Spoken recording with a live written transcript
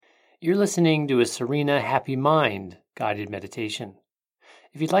You're listening to a Serena Happy Mind guided meditation.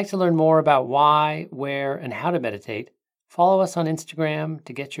 If you'd like to learn more about why, where, and how to meditate, follow us on Instagram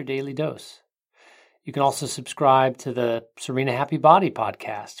to get your daily dose. You can also subscribe to the Serena Happy Body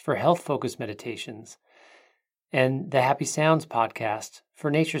podcast for health-focused meditations and the Happy Sounds podcast for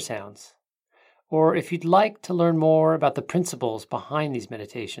nature sounds. Or if you'd like to learn more about the principles behind these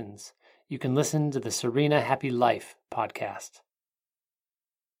meditations, you can listen to the Serena Happy Life podcast.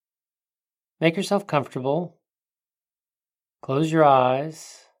 Make yourself comfortable, close your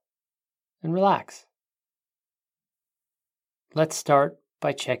eyes, and relax. Let's start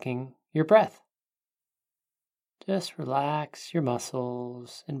by checking your breath. Just relax your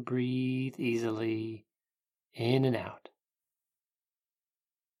muscles and breathe easily in and out.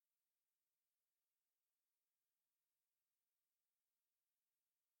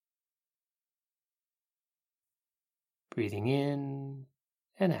 Breathing in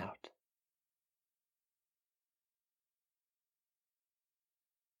and out.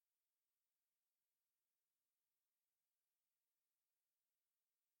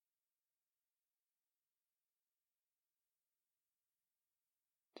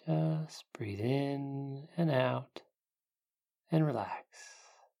 Just breathe in and out and relax.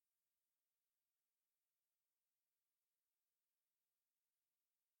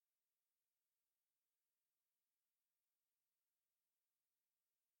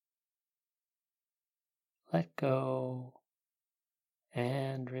 Let go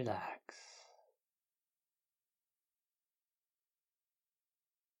and relax.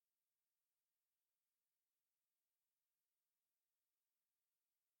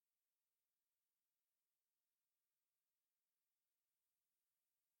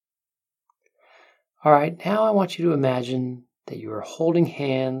 All right, now I want you to imagine that you are holding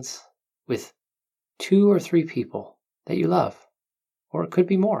hands with 2 or 3 people that you love, or it could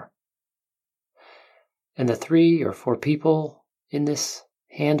be more. And the 3 or 4 people in this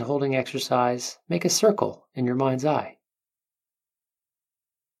hand-holding exercise make a circle in your mind's eye.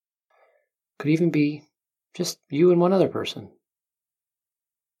 Could even be just you and one other person.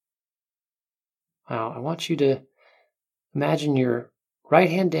 Now, I want you to imagine your right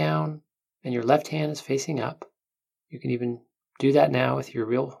hand down and your left hand is facing up. You can even do that now with your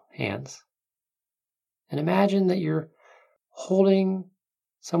real hands. And imagine that you're holding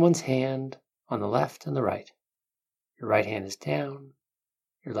someone's hand on the left and the right. Your right hand is down,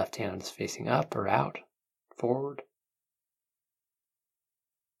 your left hand is facing up or out, forward.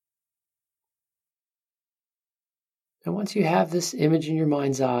 And once you have this image in your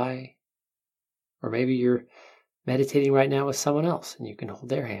mind's eye, or maybe you're meditating right now with someone else and you can hold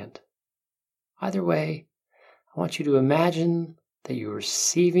their hand. Either way, I want you to imagine that you're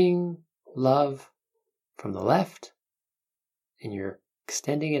receiving love from the left and you're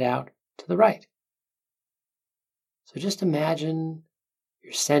extending it out to the right. So just imagine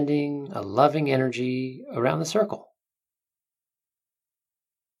you're sending a loving energy around the circle.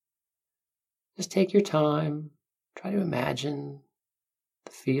 Just take your time, try to imagine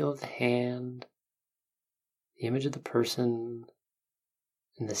the feel of the hand, the image of the person,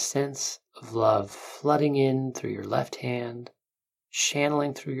 and the sense of love flooding in through your left hand,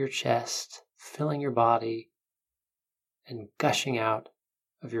 channeling through your chest, filling your body, and gushing out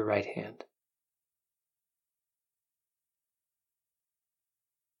of your right hand.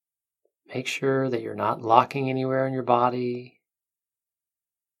 Make sure that you're not locking anywhere in your body.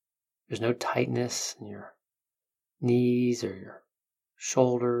 There's no tightness in your knees or your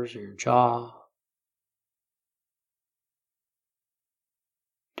shoulders or your jaw.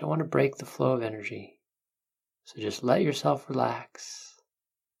 You don't want to break the flow of energy. So just let yourself relax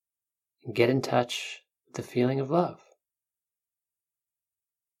and get in touch with the feeling of love.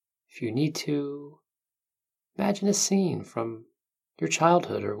 If you need to, imagine a scene from your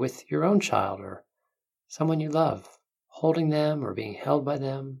childhood or with your own child or someone you love, holding them or being held by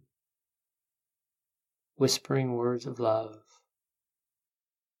them, whispering words of love.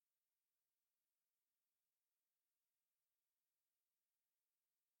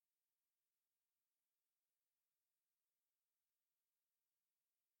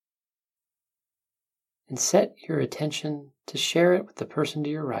 And set your attention to share it with the person to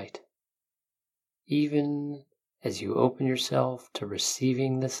your right, even as you open yourself to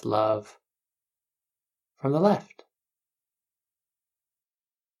receiving this love from the left.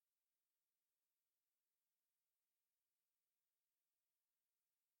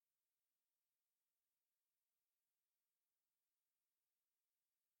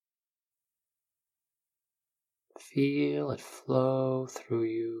 Feel it flow through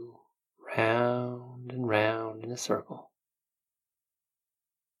you, round and round in a circle.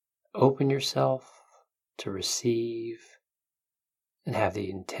 open yourself to receive and have the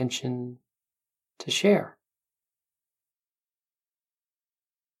intention to share.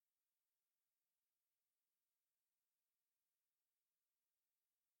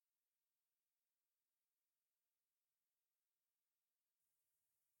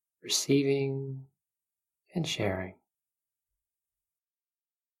 Receiving and sharing.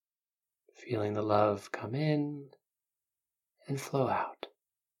 Feeling the love come in and flow out.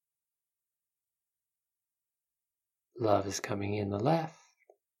 Love is coming in the left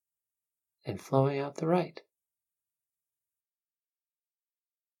and flowing out the right.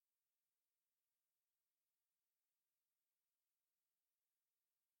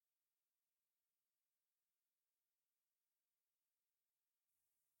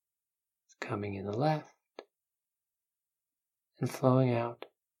 It's coming in the left and flowing out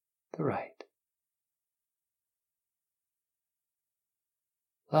the right.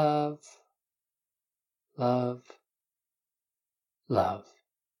 Love, love, love.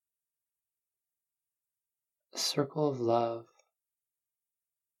 A circle of love,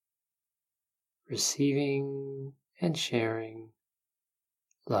 receiving and sharing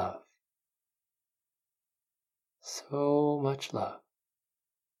love. So much love.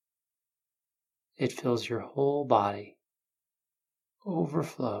 It fills your whole body,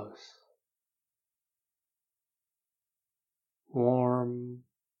 overflows. Warm,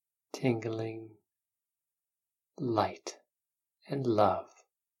 tingling, light, and love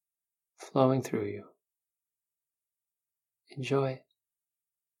flowing through you. Enjoy it,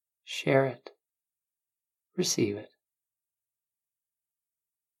 share it, receive it.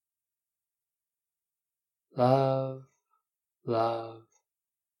 Love, love,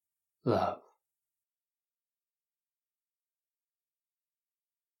 love.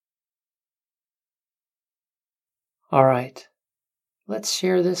 All right, let's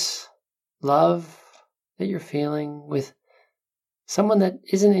share this love that you're feeling with someone that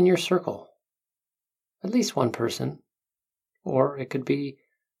isn't in your circle. At least one person, or it could be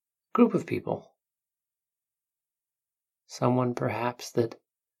a group of people. Someone perhaps that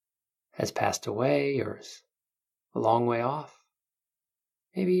has passed away or is a long way off.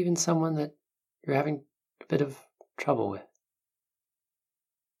 Maybe even someone that you're having a bit of trouble with.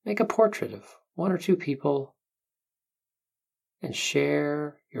 Make a portrait of one or two people and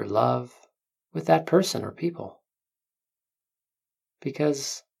share your love with that person or people.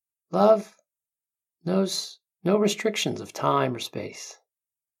 Because love knows no restrictions of time or space.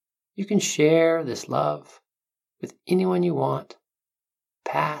 You can share this love with anyone you want,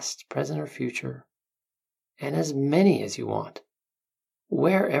 past, present, or future, and as many as you want,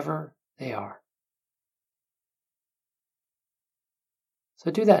 wherever they are.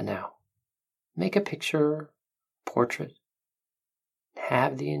 So do that now. Make a picture, portrait, and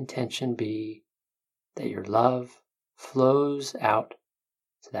have the intention be that your love flows out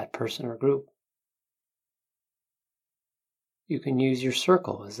to that person or group. You can use your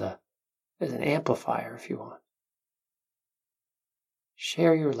circle as an amplifier if you want.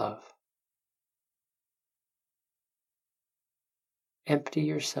 Share your love. Empty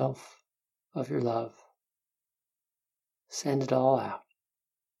yourself of your love. Send it all out.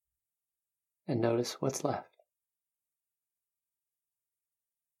 And notice what's left.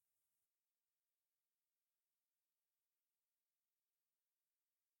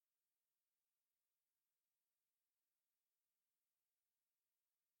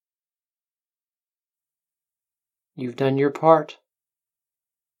 You've done your part.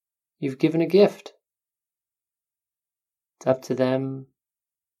 You've given a gift. It's up to them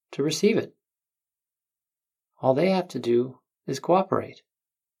to receive it. All they have to do is cooperate.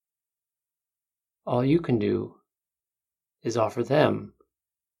 All you can do is offer them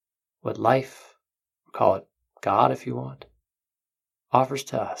what life, or call it God if you want, offers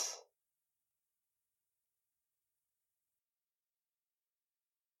to us.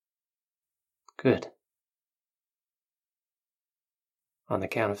 Good. On the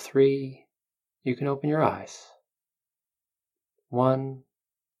count of 3, you can open your eyes. 1,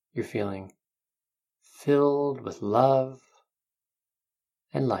 you're feeling filled with love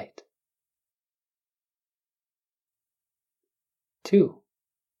and light. 2,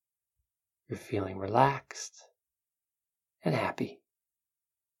 you're feeling relaxed and happy.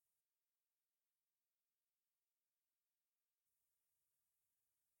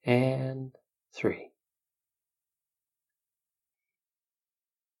 And 3,